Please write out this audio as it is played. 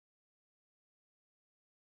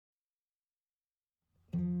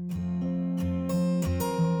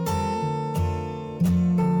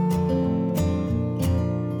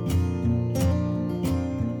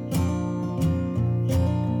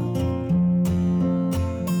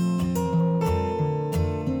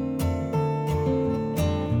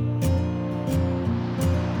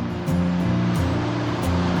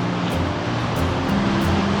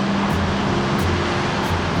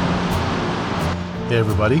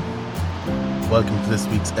everybody, welcome to this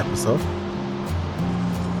week's episode.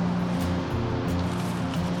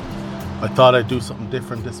 I thought I'd do something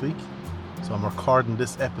different this week, so I'm recording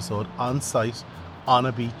this episode on site, on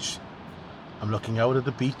a beach. I'm looking out at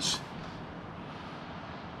the beach.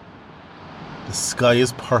 The sky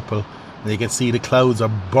is purple, and you can see the clouds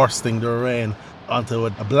are bursting their rain onto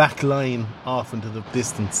a black line off into the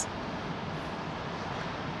distance.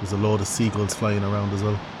 There's a load of seagulls flying around as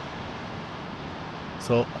well.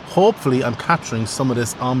 So hopefully I'm capturing some of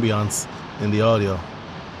this ambience in the audio.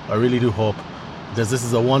 I really do hope, because this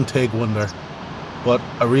is a one-take wonder. But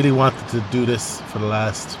I really wanted to do this for the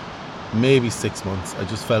last maybe 6 months. I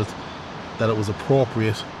just felt that it was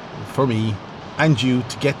appropriate for me and you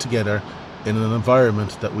to get together in an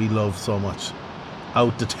environment that we love so much,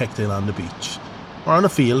 out detecting on the beach or on a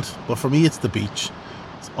field. But for me, it's the beach.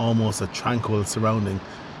 It's almost a tranquil surrounding.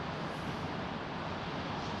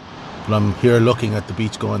 But I'm here looking at the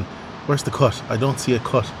beach going, where's the cut? I don't see a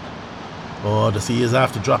cut. Oh, the sea is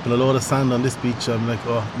after dropping a load of sand on this beach. I'm like,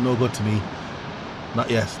 oh, no good to me. Not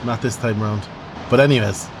yet, not this time around. But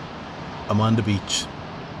anyways, I'm on the beach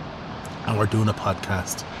and we're doing a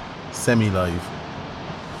podcast, semi-live.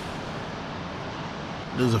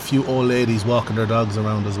 There's a few old ladies walking their dogs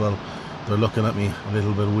around as well. They're looking at me a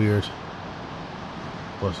little bit weird.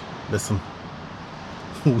 But listen,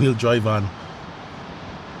 we'll drive on.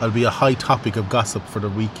 I'll be a high topic of gossip for the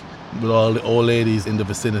week with all the old ladies in the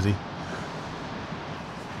vicinity.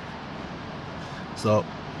 So,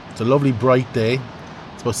 it's a lovely bright day.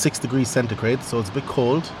 It's about 6 degrees centigrade, so it's a bit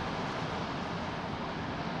cold.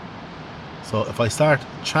 So if I start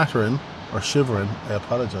chattering or shivering, I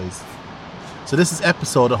apologise. So this is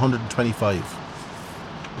episode 125.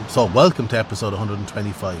 So welcome to episode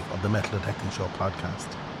 125 of the Metal Detecting Show podcast.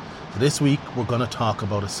 This week we're going to talk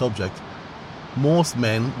about a subject most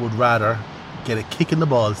men would rather get a kick in the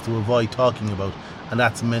balls to avoid talking about, and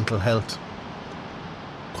that's mental health.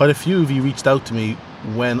 Quite a few of you reached out to me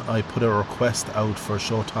when I put a request out for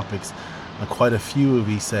show topics, and quite a few of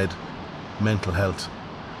you said mental health,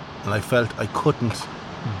 and I felt I couldn't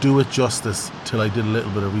do it justice till I did a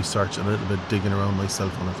little bit of research and a little bit digging around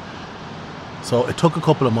myself on it. So it took a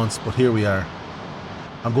couple of months, but here we are.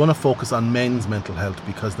 I'm going to focus on men's mental health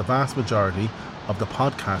because the vast majority of the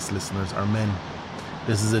podcast listeners are men.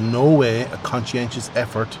 This is in no way a conscientious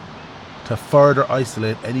effort to further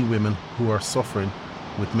isolate any women who are suffering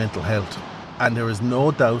with mental health. And there is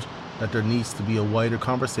no doubt that there needs to be a wider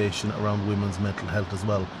conversation around women's mental health as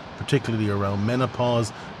well, particularly around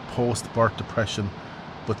menopause, post-birth depression.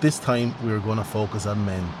 But this time we are going to focus on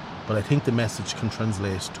men. But I think the message can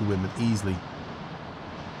translate to women easily.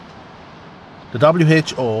 The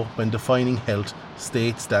WHO, when defining health,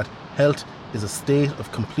 states that health is a state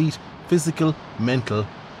of complete physical, mental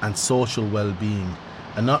and social well-being,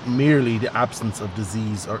 and not merely the absence of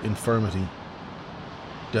disease or infirmity.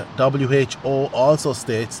 The WHO also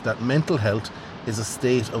states that mental health is a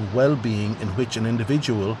state of well-being in which an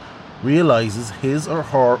individual realises his or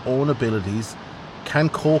her own abilities, can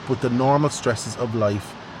cope with the normal stresses of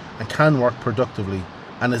life, and can work productively,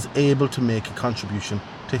 and is able to make a contribution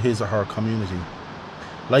to his or her community.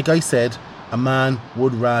 Like I said, a man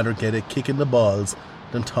would rather get a kick in the balls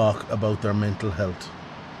than talk about their mental health.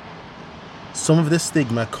 Some of this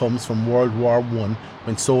stigma comes from World War I,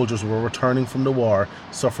 when soldiers were returning from the war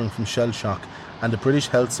suffering from shell shock, and the British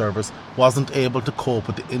Health Service wasn't able to cope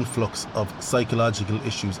with the influx of psychological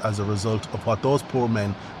issues as a result of what those poor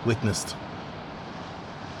men witnessed.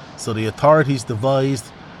 So the authorities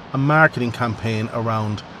devised a marketing campaign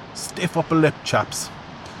around stiff upper lip chaps,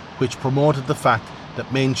 which promoted the fact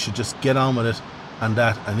that men should just get on with it, and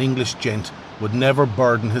that an English gent would never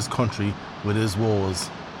burden his country with his woes.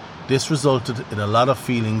 This resulted in a lot of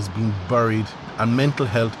feelings being buried and mental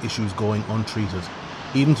health issues going untreated,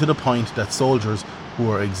 even to the point that soldiers who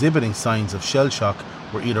were exhibiting signs of shell shock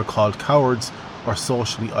were either called cowards or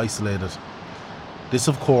socially isolated. This,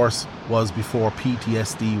 of course, was before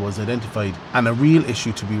PTSD was identified and a real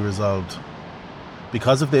issue to be resolved.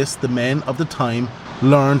 Because of this, the men of the time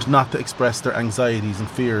learned not to express their anxieties and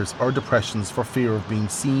fears or depressions for fear of being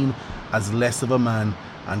seen as less of a man,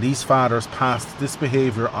 and these fathers passed this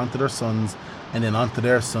behaviour onto their sons and then onto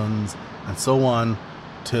their sons, and so on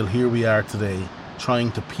till here we are today, trying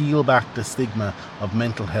to peel back the stigma of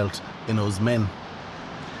mental health in us men.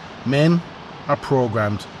 Men are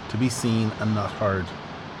programmed to be seen and not heard.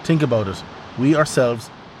 Think about it. We ourselves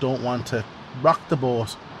don't want to rock the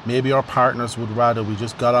boat. Maybe our partners would rather we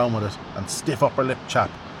just got on with it and stiff upper lip chap.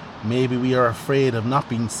 Maybe we are afraid of not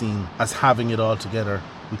being seen as having it all together.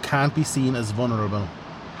 We can't be seen as vulnerable.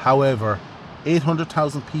 However,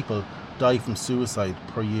 800,000 people die from suicide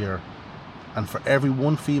per year, and for every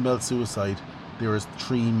one female suicide there is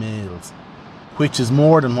 3 males, which is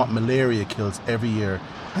more than what malaria kills every year.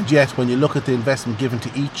 And yet when you look at the investment given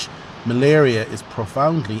to each, malaria is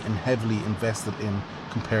profoundly and heavily invested in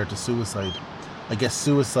compared to suicide. I guess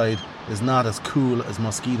suicide is not as cool as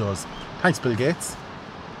mosquitoes. Thanks, Bill Gates.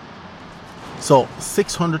 So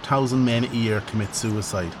 600,000 men a year commit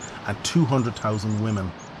suicide and 200,000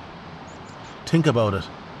 women. Think about it.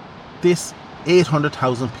 This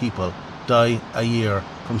 800,000 people die a year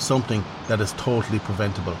from something that is totally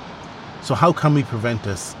preventable. So how can we prevent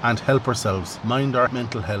this and help ourselves mind our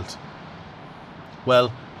mental health?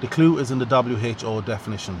 Well, the clue is in the WHO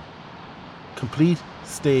definition. Complete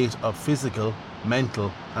state of physical,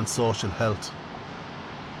 mental and social health.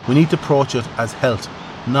 We need to approach it as health,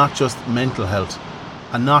 not just mental health,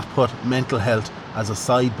 and not put mental health as a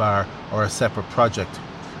sidebar or a separate project.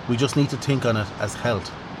 We just need to think on it as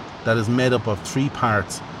health that is made up of 3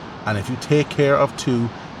 parts, and if you take care of 2,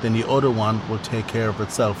 then the other one will take care of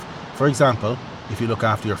itself. For example, if you look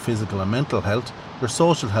after your physical and mental health, your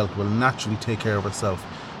social health will naturally take care of itself.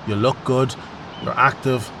 You look good, you're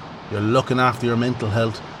active, you're looking after your mental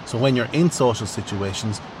health, so when you're in social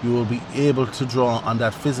situations, you will be able to draw on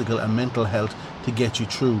that physical and mental health to get you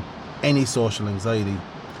through any social anxiety.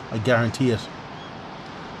 I guarantee it.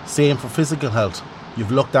 Same for physical health.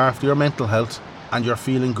 You've looked after your mental health and you're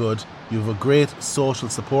feeling good, you have a great social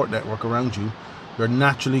support network around you, you're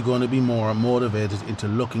naturally going to be more motivated into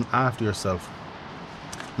looking after yourself.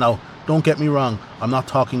 Now, don't get me wrong, I'm not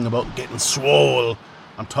talking about getting swole.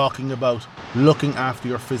 I'm talking about looking after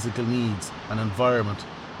your physical needs and environment,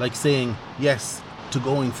 like saying yes to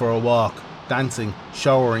going for a walk, dancing,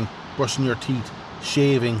 showering, brushing your teeth,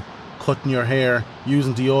 shaving, cutting your hair,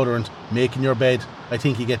 using deodorant, making your bed. I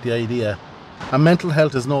think you get the idea. And mental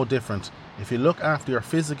health is no different. If you look after your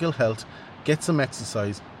physical health, get some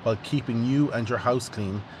exercise while keeping you and your house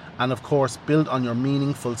clean, and of course build on your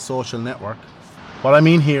meaningful social network. What I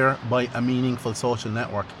mean here by a meaningful social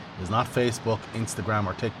network is not Facebook, Instagram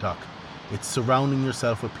or TikTok. It's surrounding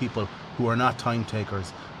yourself with people who are not time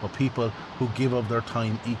takers, but people who give of their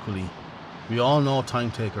time equally. We all know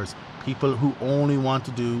time takers, people who only want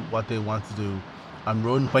to do what they want to do and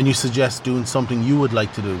run when you suggest doing something you would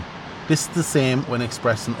like to do. This is the same when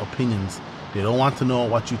expressing opinions. They don't want to know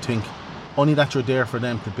what you think, only that you're there for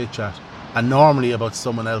them to bitch at, and normally about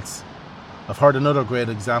someone else. I've heard another great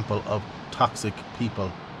example of toxic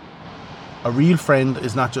people. A real friend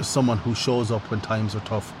is not just someone who shows up when times are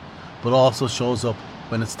tough, but also shows up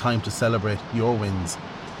when it's time to celebrate your wins.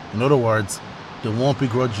 In other words, they won't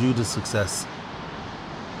begrudge you the success.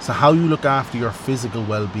 So how you look after your physical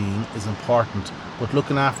well-being is important, but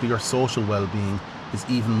looking after your social well-being is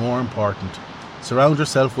even more important. Surround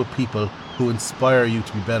yourself with people who inspire you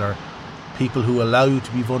to be better, people who allow you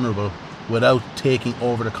to be vulnerable without taking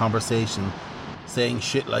over the conversation, saying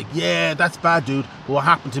shit like, yeah, that's bad dude, but what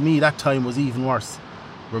happened to me that time was even worse.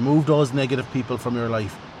 Remove those negative people from your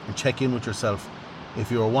life and check in with yourself.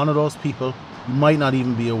 If you're one of those people, you might not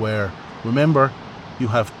even be aware. Remember, you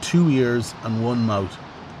have 2 ears and 1 mouth.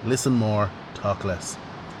 Listen more, talk less,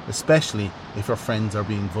 especially if your friends are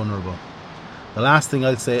being vulnerable. The last thing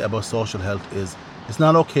I'll say about social health is, it's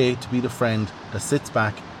not okay to be the friend that sits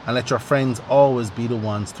back and let your friends always be the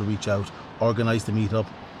ones to reach out, organise the meetup,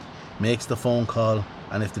 makes the phone call,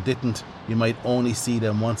 and if they didn't, you might only see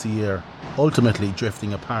them once a year, ultimately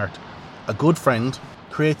drifting apart. A good friend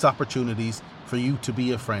creates opportunities for you to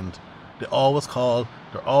be a friend. They always call,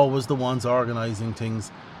 they're always the ones organising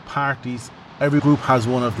things, parties. Every group has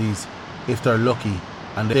one of these, if they're lucky,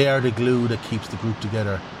 and they are the glue that keeps the group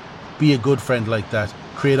together. Be a good friend like that.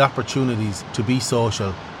 Create opportunities to be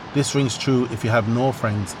social. This rings true if you have no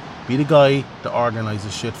friends. Be the guy that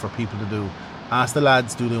organises shit for people to do. Ask the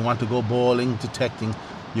lads, do they want to go bowling, detecting.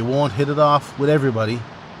 You won't hit it off with everybody,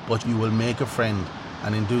 but you will make a friend,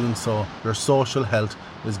 and in doing so, your social health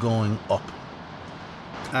is going up.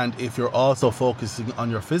 And if you're also focusing on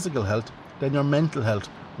your physical health, then your mental health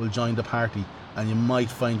will join the party, and you might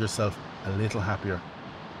find yourself a little happier.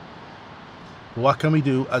 But what can we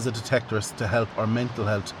do as a detectorist to help our mental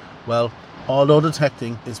health? Well, although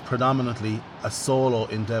detecting is predominantly a solo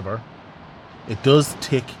endeavour, it does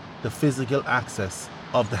tick the physical axis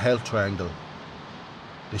of the health triangle.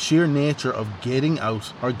 The sheer nature of getting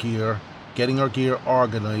out our gear, getting our gear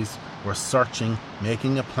organised, researching,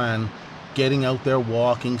 making a plan, getting out there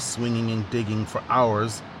walking, swinging and digging for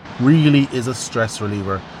hours really is a stress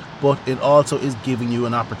reliever, but it also is giving you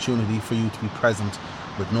an opportunity for you to be present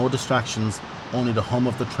with no distractions, only the hum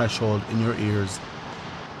of the threshold in your ears.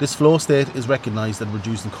 This flow state is recognised at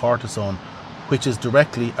reducing cortisol, which is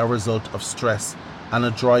directly a result of stress and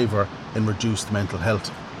a driver in reduced mental health.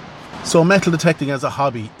 So metal detecting as a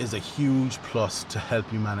hobby is a huge plus to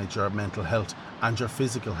help you manage your mental health and your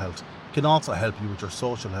physical health. It can also help you with your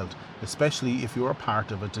social health, especially if you're a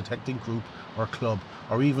part of a detecting group or club,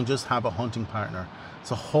 or even just have a hunting partner.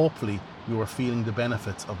 So hopefully you are feeling the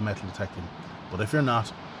benefits of metal detecting. But if you're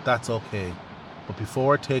not, that's okay. But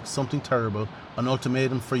before it takes something terrible, an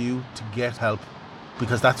ultimatum for you to get help,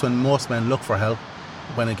 because that's when most men look for help.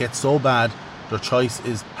 When it gets so bad, their choice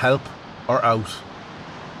is help or out.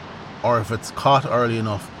 Or if it's caught early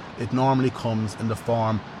enough, it normally comes in the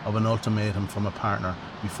form of an ultimatum from a partner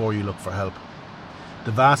before you look for help.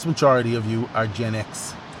 The vast majority of you are Gen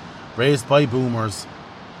X, raised by boomers,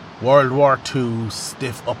 World War II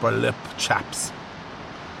stiff upper lip chaps.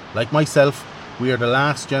 Like myself, we are the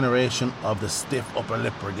last generation of the stiff upper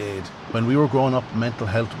lip brigade. When we were growing up, mental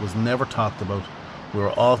health was never talked about. We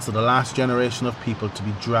were also the last generation of people to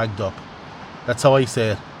be dragged up. That's how I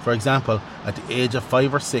say it. For example, at the age of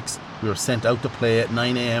 5 or 6, we were sent out to play at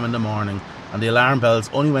 9 a.m. in the morning, and the alarm bells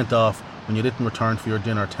only went off when you didn't return for your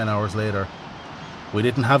dinner 10 hours later. We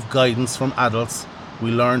didn't have guidance from adults. We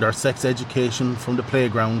learned our sex education from the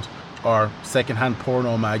playground or second-hand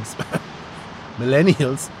porno mags.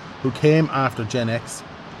 Millennials, who came after Gen X,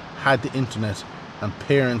 had the internet, and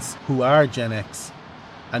parents who are Gen X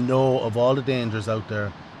and know of all the dangers out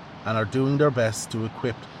there and are doing their best to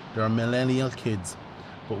equip their millennial kids.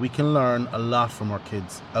 But we can learn a lot from our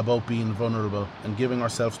kids about being vulnerable and giving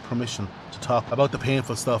ourselves permission to talk about the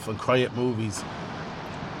painful stuff and cry at movies.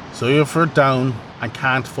 So if you're down and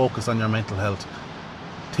can't focus on your mental health,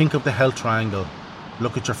 think of the health triangle.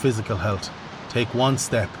 Look at your physical health. Take one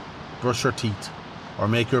step, brush your teeth, or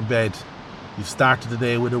make your bed. You've started the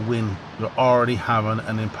day with a win. You're already having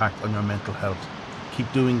an impact on your mental health.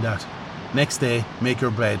 Keep doing that. Next day, make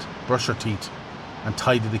your bed, brush your teeth, and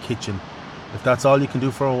tidy the kitchen. If that's all you can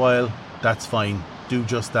do for a while, that's fine. Do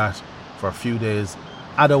just that for a few days.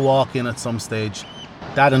 Add a walk in at some stage.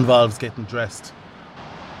 That involves getting dressed.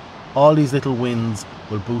 All these little wins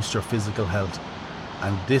will boost your physical health,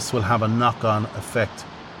 and this will have a knock-on effect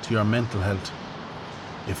to your mental health.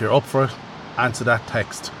 If you're up for it, answer that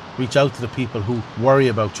text. Reach out to the people who worry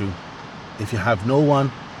about you. If you have no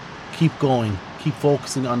one, keep going. Keep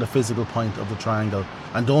focusing on the physical point of the triangle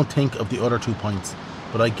and don't think of the other 2 points.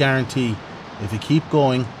 But I guarantee if you keep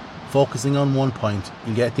going, focusing on one point,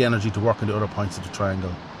 you'll get the energy to work on the other points of the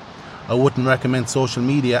triangle. I wouldn't recommend social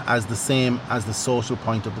media as the same as the social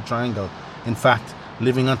point of the triangle. In fact,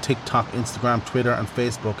 living on TikTok, Instagram, Twitter and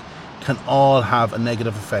Facebook can all have a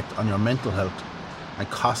negative effect on your mental health and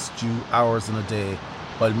cost you hours in a day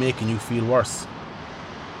while making you feel worse.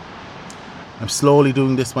 I'm slowly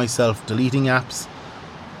doing this myself, deleting apps,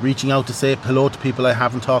 reaching out to say hello to people I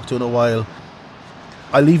haven't talked to in a while.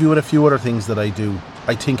 I'll leave you with a few other things that I do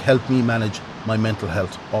I think helped me manage my mental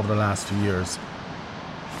health over the last few years.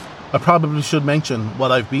 I probably should mention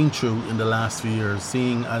what I've been through in the last few years,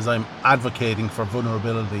 seeing as I'm advocating for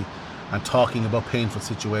vulnerability and talking about painful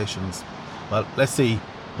situations. Well, let's see.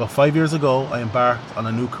 About 5 years ago, I embarked on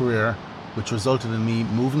a new career, which resulted in me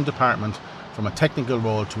moving department from a technical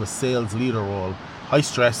role to a sales leader role. High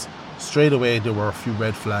stress. Straight away there were a few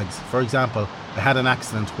red flags. For example, I had an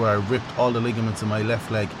accident where I ripped all the ligaments in my left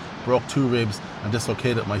leg, broke 2 ribs and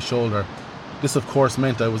dislocated my shoulder. This of course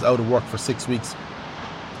meant I was out of work for 6 weeks.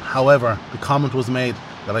 However, the comment was made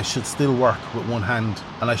that I should still work with one hand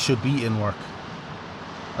and I should be in work.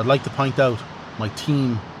 I'd like to point out my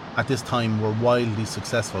team at this time were wildly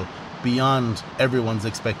successful, beyond everyone's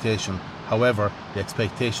expectation. However, the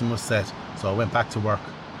expectation was set, so I went back to work.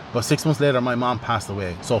 About 6 months later, my mom passed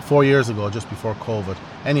away. So 4 years ago, just before COVID.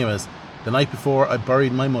 Anyways, the night before I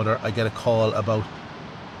buried my mother, I get a call about,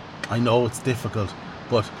 I know it's difficult,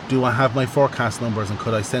 but do I have my forecast numbers and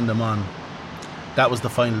could I send them on? That was the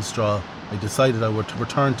final straw. I decided I would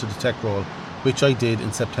return to the tech role, which I did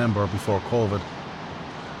in September before COVID.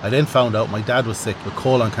 I then found out my dad was sick with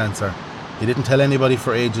colon cancer. He didn't tell anybody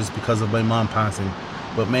for ages because of my mom passing,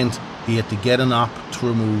 but meant he had to get an op to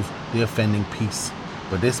remove the offending piece.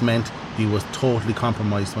 But this meant he was totally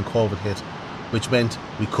compromised when COVID hit, which meant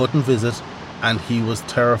we couldn't visit and he was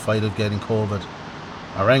terrified of getting COVID.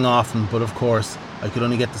 I rang often, but of course I could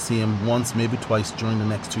only get to see him once, maybe twice during the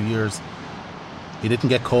next 2 years. He didn't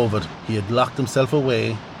get COVID. He had locked himself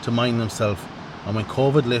away to mind himself, and when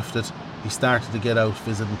COVID lifted, he started to get out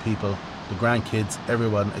visiting people, the grandkids,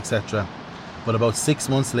 everyone, etc. But about 6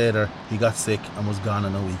 months later, he got sick and was gone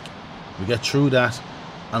in a week. We get through that,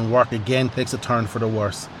 and work again takes a turn for the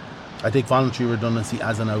worse. I take voluntary redundancy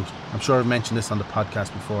as an out. I'm sure I've mentioned this on the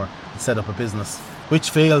podcast before. I set up a business. which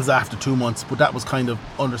fails after 2 months, but that was kind of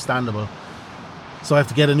understandable. So I have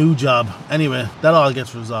to get a new job. Anyway, that all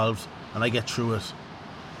gets resolved and I get through it.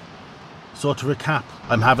 So to recap,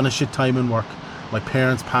 I'm having a shit time in work. My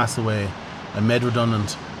parents pass away. I'm made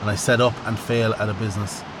redundant and I set up and fail at a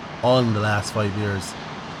business, all in the last 5 years.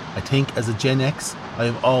 I think as a Gen X, I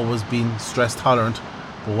have always been stress tolerant,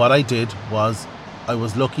 but what I did was I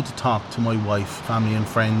was lucky to talk to my wife, family and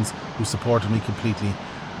friends who supported me completely.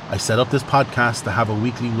 I set up this podcast to have a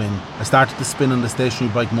weekly win. I started to spin on the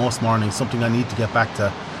stationary bike most mornings, something I need to get back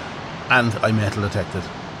to, and I metal detected.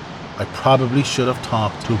 I probably should have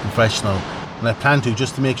talked to a professional, and I plan to,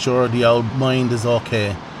 just to make sure the old mind is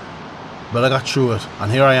okay. But I got through it,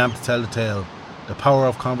 and here I am to tell the tale. The power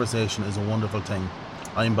of conversation is a wonderful thing.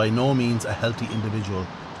 I am by no means a healthy individual,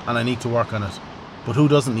 and I need to work on it. But who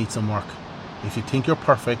doesn't need some work? If you think you're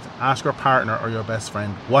perfect, ask your partner or your best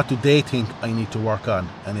friend, what do they think I need to work on?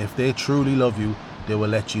 And if they truly love you, they will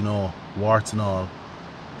let you know, warts and all.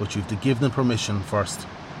 But you have to give them permission first,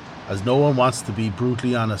 as no one wants to be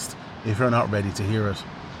brutally honest if you're not ready to hear it.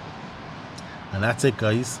 And that's it,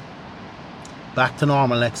 guys. Back to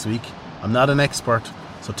normal next week. I'm not an expert,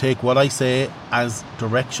 so take what I say as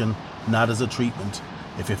direction, not as a treatment.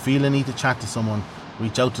 If you feel a need to chat to someone,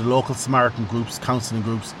 reach out to the local Samaritan groups, counselling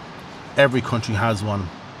groups. Every country has one.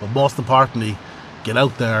 But most importantly, get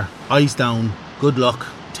out there, eyes down, good luck,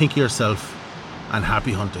 think of yourself, and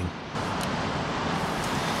happy hunting.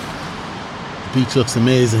 The beach looks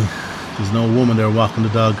amazing. There's no woman there walking the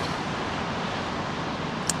dog.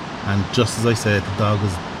 And just as I said, the dog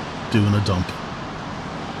is doing a dump.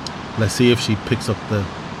 Let's see if she picks up the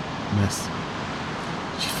mess.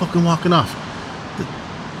 She's fucking walking off. The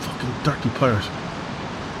fucking dirty pirate.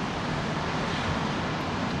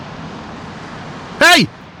 Hey!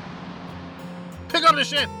 Pick up the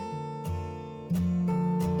shit!